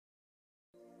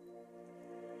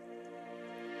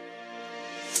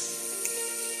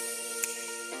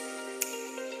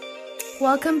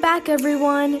Welcome back,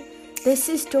 everyone. This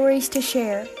is Stories to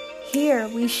Share. Here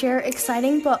we share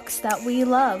exciting books that we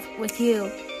love with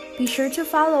you. Be sure to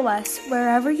follow us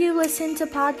wherever you listen to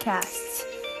podcasts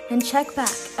and check back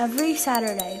every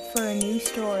Saturday for a new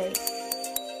story.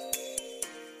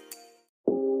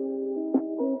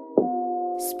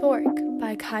 Spork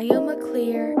by Kyle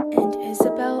McClear and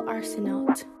Isabel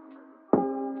Arsenault.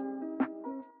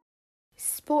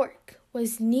 Spork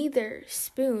was neither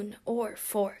spoon or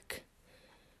fork,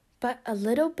 but a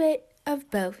little bit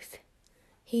of both.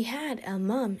 He had a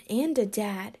mom and a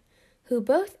dad who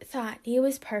both thought he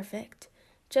was perfect,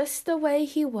 just the way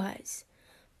he was.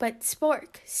 But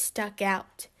Spork stuck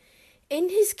out. In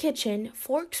his kitchen,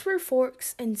 forks were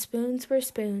forks and spoons were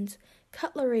spoons.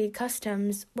 Cutlery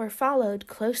customs were followed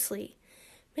closely.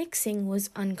 Mixing was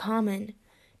uncommon.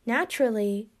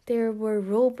 Naturally, there were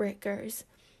rule breakers.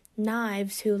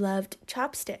 Knives who loved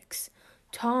chopsticks.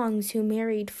 Tongs who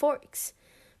married forks.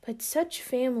 But such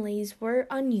families were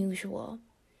unusual.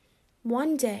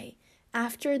 One day,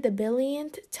 after the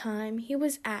billionth time, he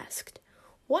was asked,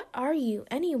 "What are you,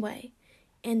 anyway?"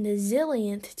 And the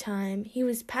zillionth time, he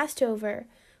was passed over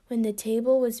when the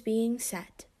table was being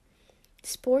set.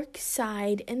 Spork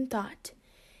sighed and thought,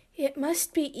 it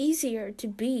must be easier to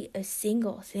be a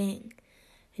single thing.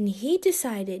 And he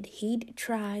decided he'd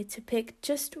try to pick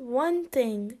just one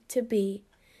thing to be.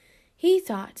 He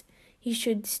thought he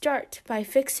should start by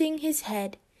fixing his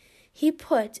head. He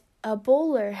put a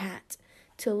bowler hat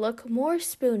to look more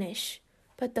spoonish,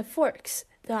 but the forks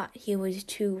thought he was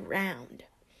too round.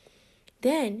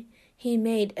 Then he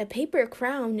made a paper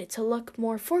crown to look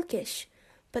more forkish,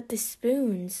 but the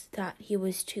spoons thought he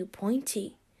was too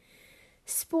pointy.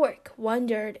 Spork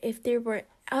wondered if there were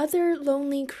other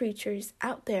lonely creatures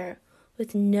out there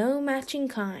with no matching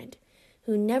kind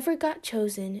who never got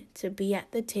chosen to be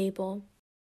at the table.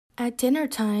 At dinner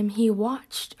time, he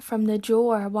watched from the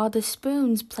drawer while the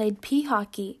spoons played pea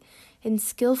hockey and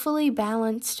skillfully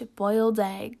balanced boiled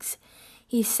eggs.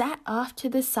 He sat off to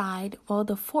the side while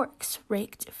the forks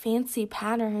raked fancy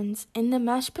patterns in the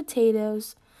mashed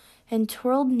potatoes and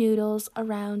twirled noodles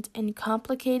around in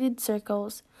complicated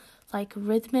circles like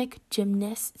rhythmic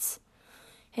gymnasts.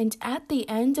 And at the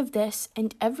end of this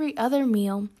and every other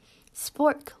meal,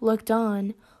 Spork looked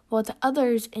on while the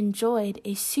others enjoyed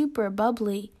a super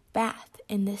bubbly bath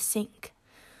in the sink.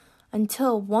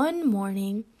 Until one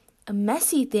morning, a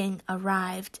messy thing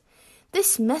arrived.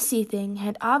 This messy thing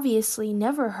had obviously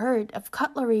never heard of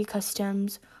cutlery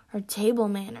customs or table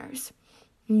manners.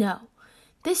 No,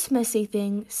 this messy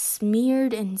thing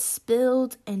smeared and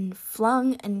spilled and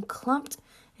flung and clumped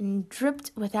and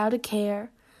dripped without a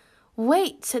care.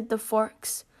 "Wait," said the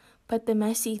forks, but the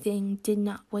messy thing did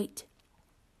not wait.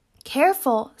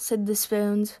 "Careful," said the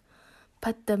spoons,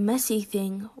 but the messy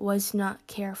thing was not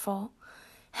careful.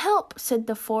 "Help," said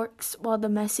the forks, while the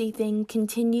messy thing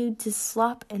continued to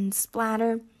slop and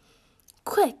splatter.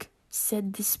 "Quick,"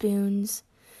 said the spoons.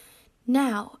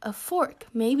 Now, a fork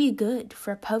may be good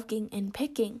for poking and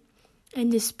picking,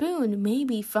 and a spoon may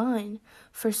be fine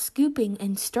for scooping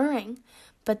and stirring,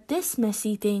 but this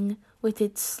messy thing, with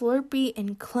its slurpy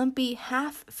and clumpy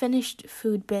half-finished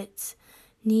food bits,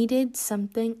 needed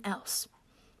something else.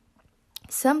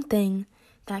 Something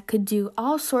that could do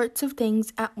all sorts of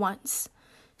things at once.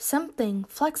 Something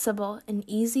flexible and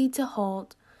easy to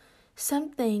hold.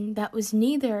 Something that was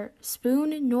neither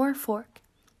spoon nor fork,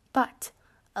 but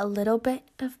a little bit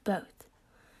of both.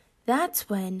 That's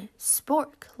when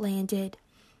Spork landed.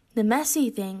 The messy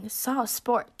thing saw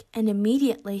Spork and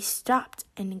immediately stopped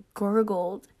and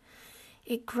gurgled.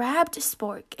 It grabbed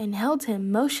Spork and held him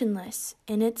motionless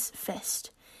in its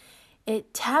fist.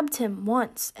 It tabbed him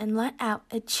once and let out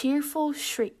a cheerful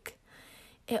shriek.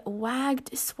 It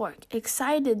wagged Spork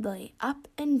excitedly up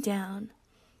and down.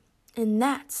 And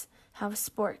that's how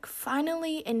Spork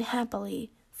finally and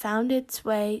happily found its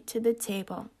way to the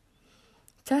table.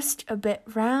 Just a bit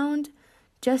round,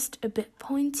 just a bit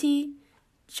pointy,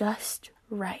 just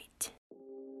right.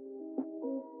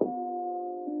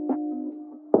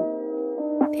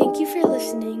 Thank you for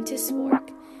listening to Spork.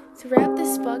 Throughout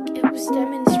this book, it was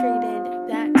demonstrated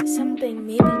that something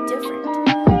may be different